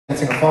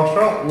Dancing a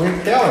Foxtrot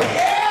with Kelly.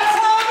 Yeah,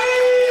 Tommy!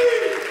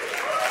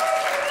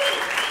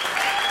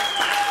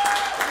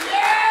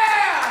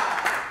 Yeah!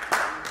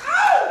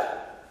 Oh!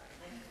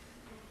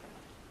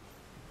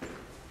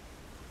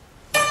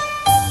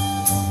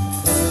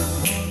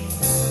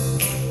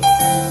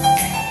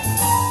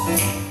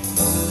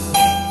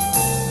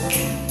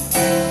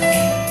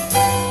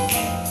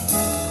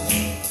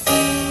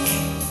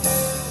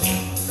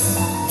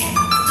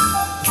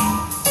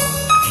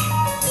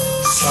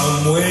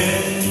 Somewhere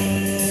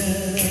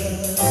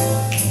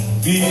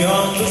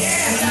beyond the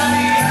sea,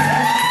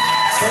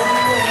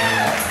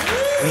 somewhere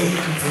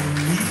waiting for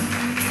me.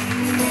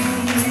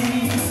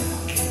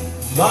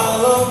 My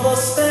lover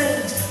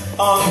stands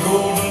on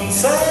golden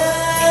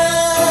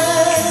sands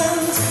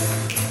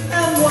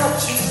and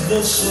watches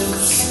the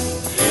ships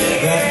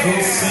that go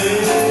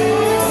sailing.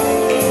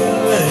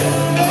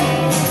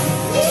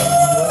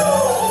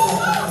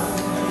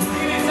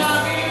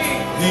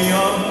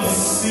 Beyond the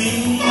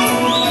sea,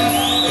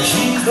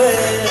 she's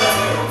there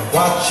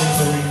watching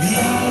for me.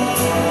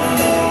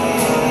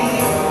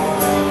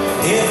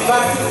 If I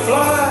could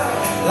fly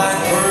like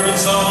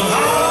birds on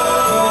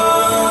high,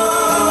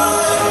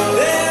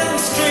 then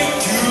straight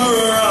to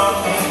her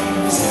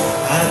arms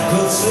I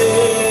could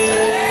sail.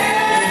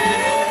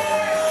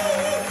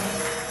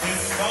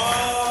 It's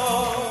far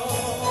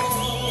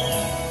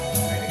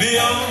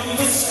beyond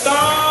the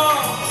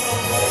stars,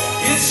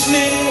 it's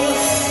near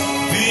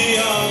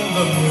beyond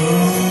the moon.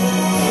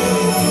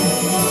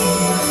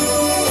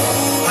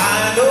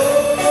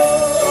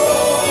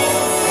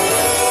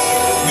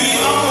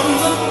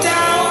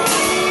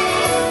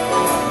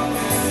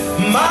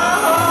 My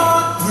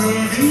heart will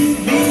lead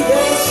me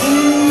there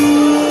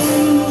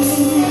soon.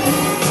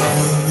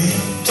 We'll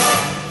meet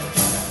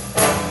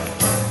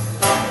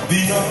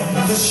beyond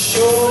the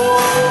shore.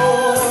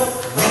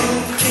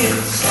 We'll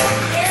kiss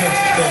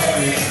just as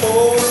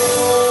before.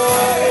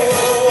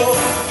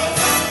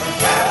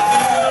 That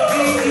will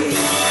be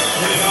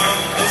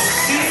beyond the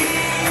sea,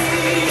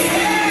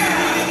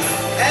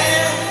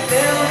 and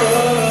never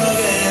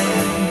again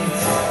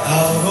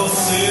I'll go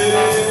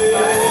sailing.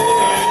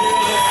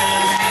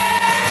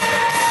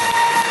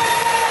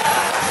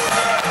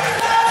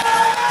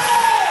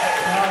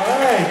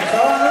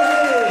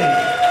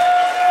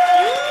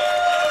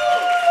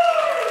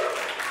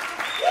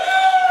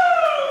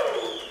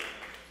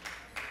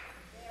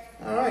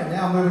 Alright,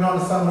 now moving on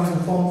to someone who's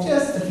performed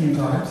just a few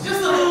times.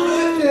 Just a little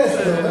bit. Just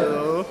a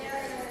little bit.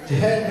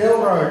 Jen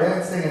Milrow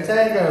dancing a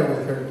tango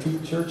with her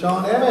teacher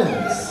John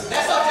Evans.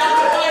 That's our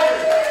Jonathan Piper.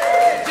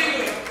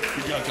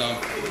 Good job, Tom.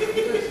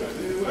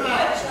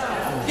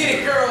 Get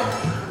it, girl.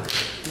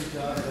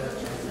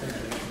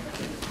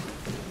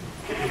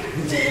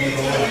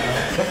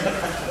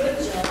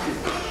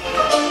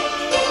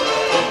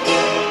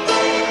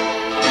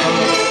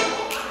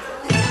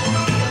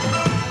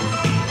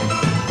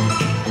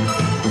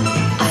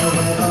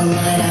 All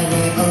night, I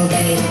work all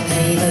day to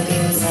pay the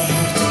bills I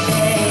have to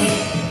pay.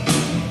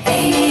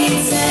 Ain't it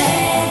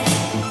sad?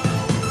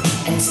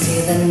 And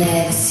still there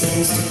never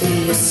seems to be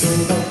a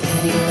single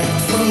penny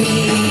left for me.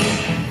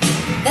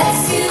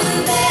 That's too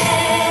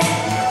bad.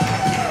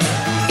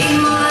 In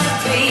my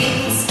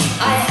dreams,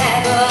 I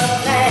have a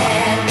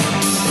plan.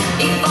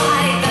 If I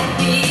could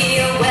be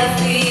a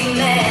wealthy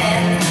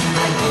man,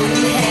 I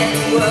wouldn't have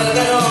to work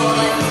at all.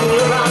 I'd fool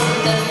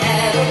around and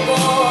have a ball.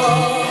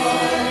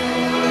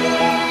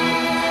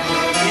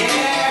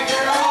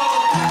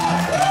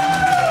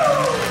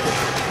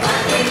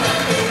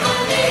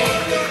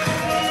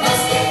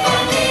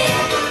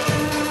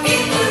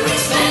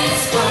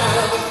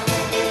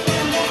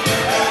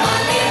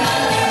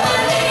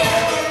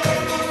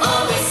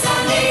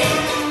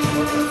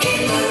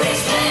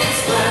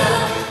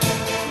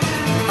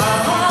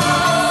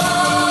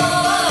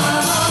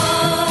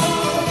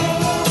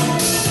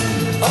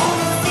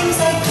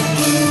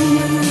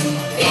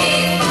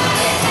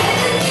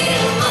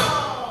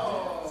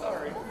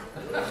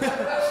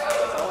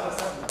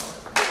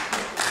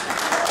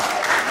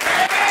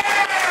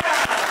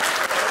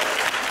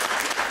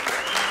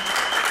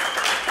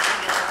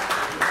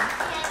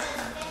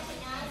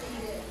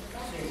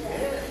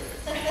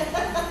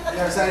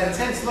 There was that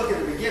intense look at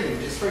the beginning,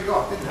 just freaked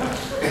off, didn't it?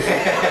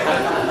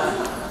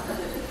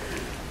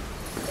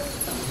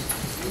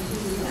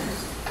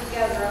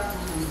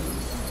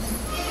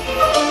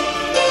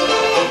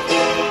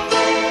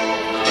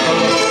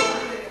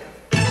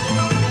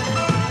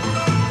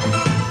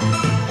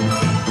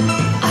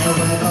 I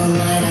work all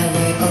night, I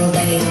work all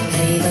day to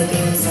pay the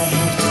bills I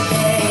have to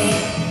pay.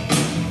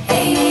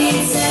 Ain't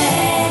it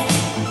sad?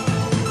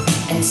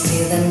 And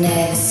still there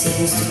never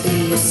seems to be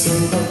a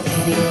single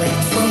penny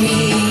left for me.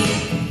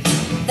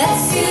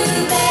 That's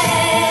too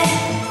bad.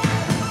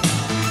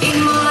 In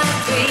my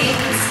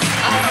dreams,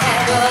 I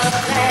have a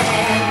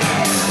plan.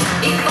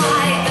 If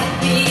I could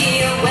be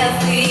a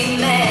wealthy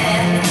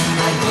man,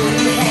 I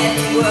wouldn't have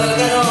to work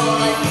at all.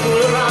 I'd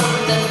fool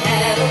around and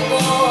have a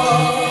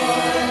ball.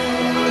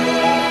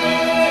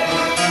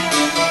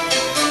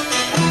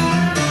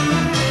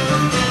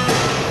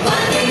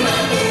 Money,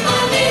 money,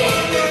 money.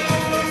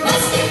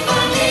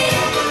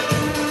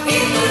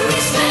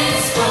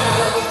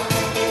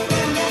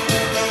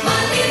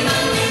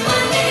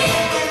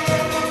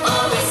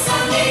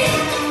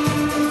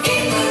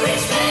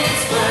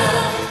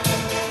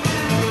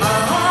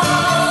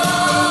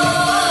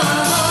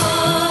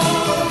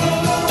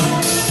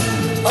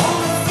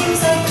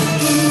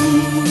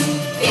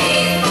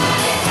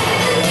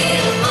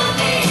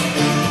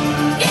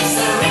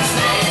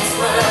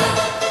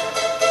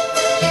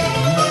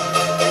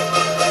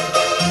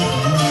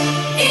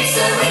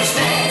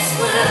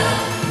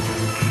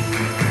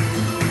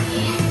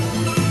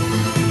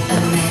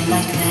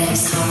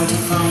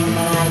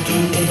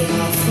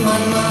 my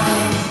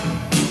mind.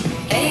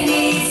 Ain't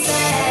it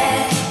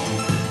sad?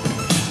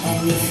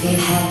 And if he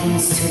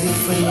happens to be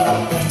free,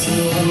 but he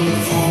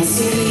wouldn't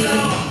fancy me,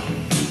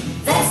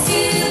 that's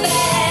too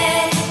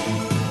bad.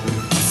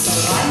 So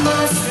I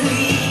must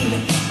leave,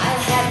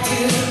 I'll have to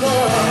go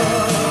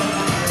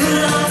to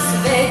Las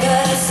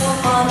Vegas or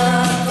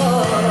Monaco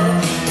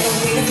and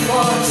win a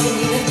fortune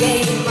in a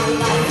game. My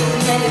life will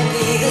never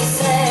be the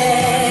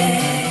same.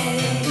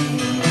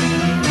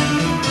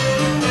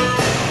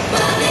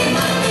 Money,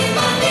 money,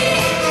 money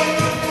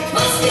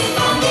must be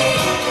funny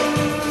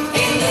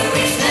in the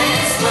rich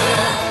man's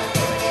world.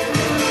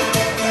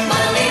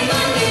 Money,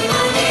 money,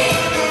 money,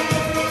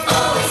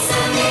 always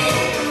sunny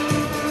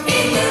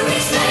in the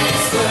rich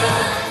man's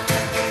world.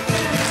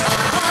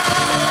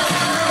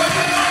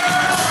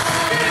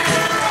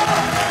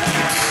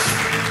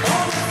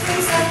 All the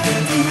things I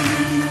could do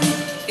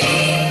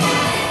if I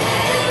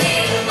had a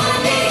little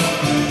money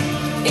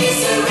is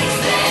a rich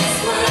man's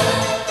world.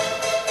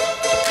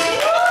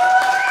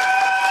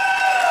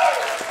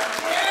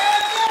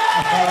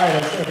 All right,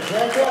 that's it.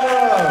 Tango!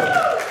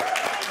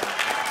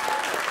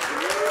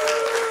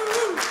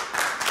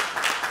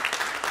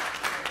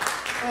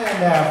 And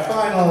our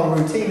final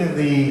routine of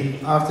the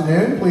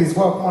afternoon, please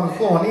welcome on the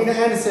floor Nina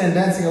Anderson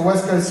dancing a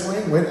West Coast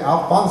swing with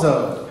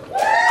Alfonso.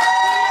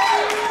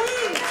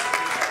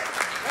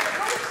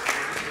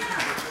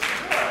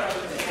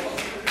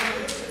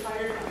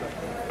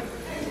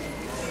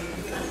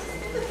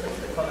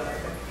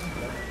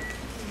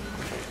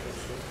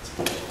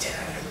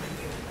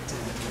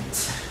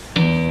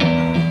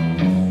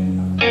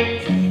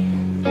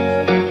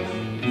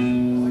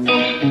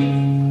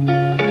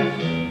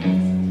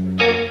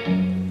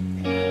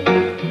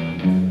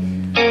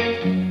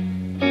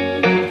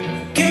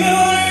 Give me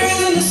one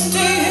reason to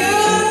stay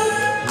here,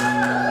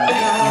 and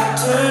I'll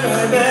turn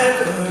right back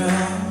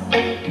around.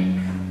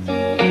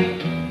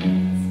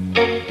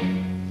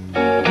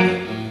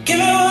 Give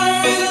me one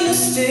reason to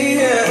stay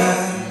here,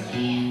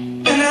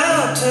 and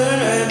I'll turn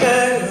right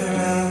back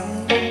around.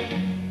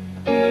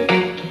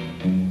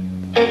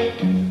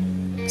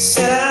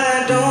 Said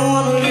I don't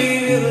wanna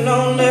leave you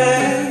lonely.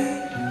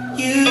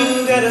 You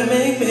gotta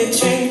make me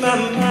change my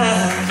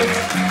mind.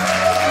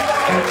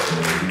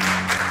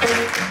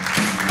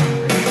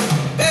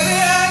 Baby,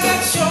 I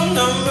got your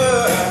number.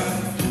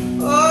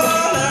 Oh,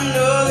 I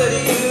know that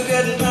you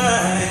got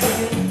mine.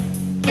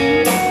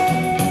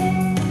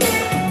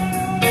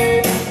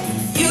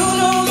 You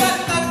know that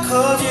I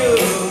called you.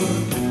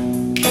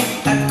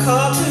 I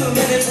called too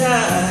many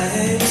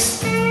times.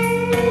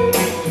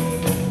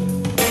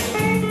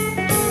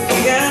 You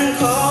can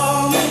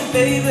call me,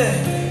 baby.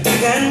 You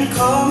can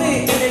call me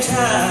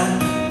anytime.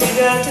 You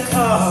got to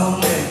call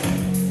me.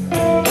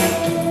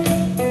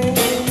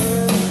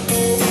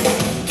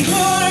 Give me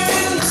one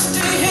reason to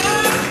stay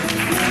here,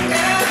 and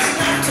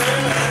I'll turn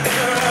right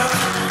around.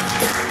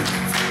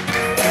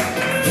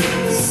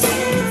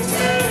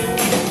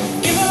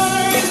 Give me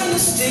one reason to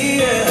stay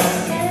here,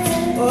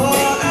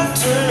 oh, I'll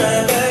turn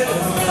right back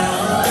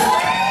around.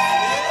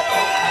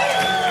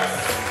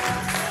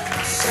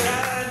 Said I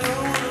don't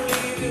wanna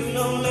leave you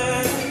lonely.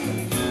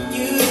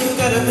 You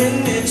gotta make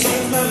me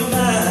change my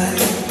mind.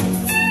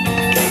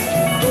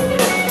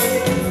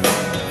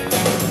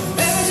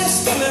 Baby, just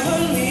give me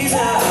one reason.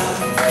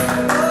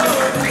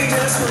 Oh, baby,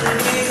 just one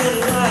reason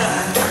why.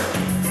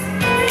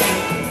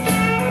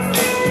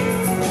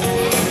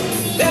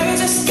 Baby,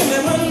 just give me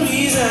one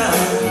reason.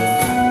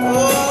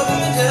 Oh,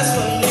 baby, just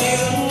one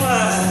reason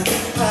why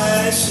I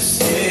should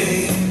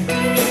stay.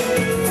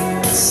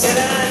 Said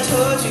I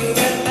told you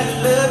that I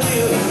love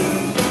you,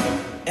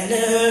 and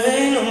there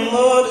ain't no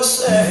more to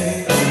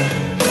say.